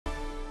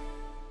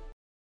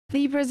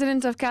The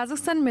President of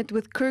Kazakhstan met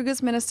with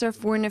Kyrgyz Minister of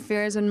Foreign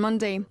Affairs on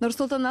Monday.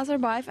 Nursultan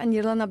Nazarbayev and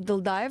Yerlan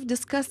Abduldayev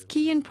discussed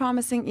key and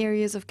promising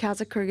areas of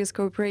Kazakh-Kyrgyz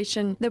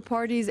cooperation. The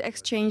parties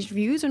exchanged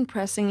views on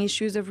pressing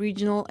issues of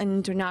regional and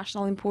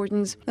international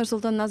importance.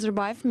 Nursultan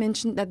Nazarbayev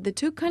mentioned that the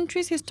two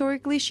countries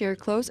historically share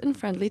close and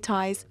friendly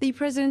ties. The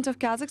President of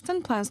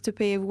Kazakhstan plans to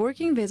pay a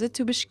working visit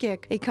to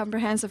Bishkek. A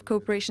comprehensive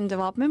cooperation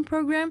development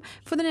program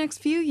for the next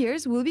few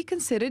years will be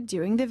considered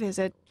during the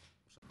visit.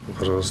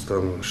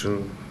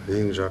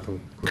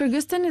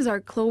 Kyrgyzstan is our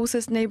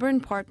closest neighbor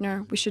and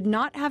partner. We should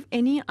not have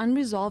any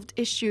unresolved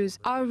issues.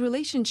 Our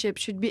relationship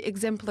should be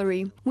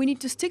exemplary. We need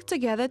to stick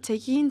together,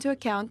 taking into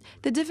account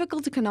the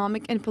difficult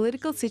economic and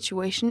political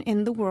situation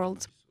in the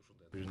world.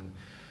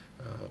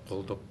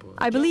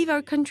 I believe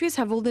our countries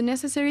have all the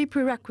necessary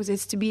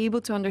prerequisites to be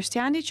able to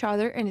understand each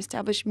other and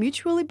establish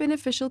mutually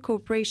beneficial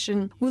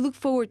cooperation. We look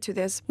forward to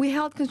this. We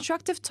held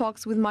constructive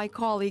talks with my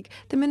colleague,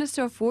 the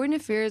Minister of Foreign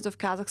Affairs of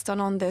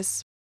Kazakhstan, on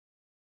this.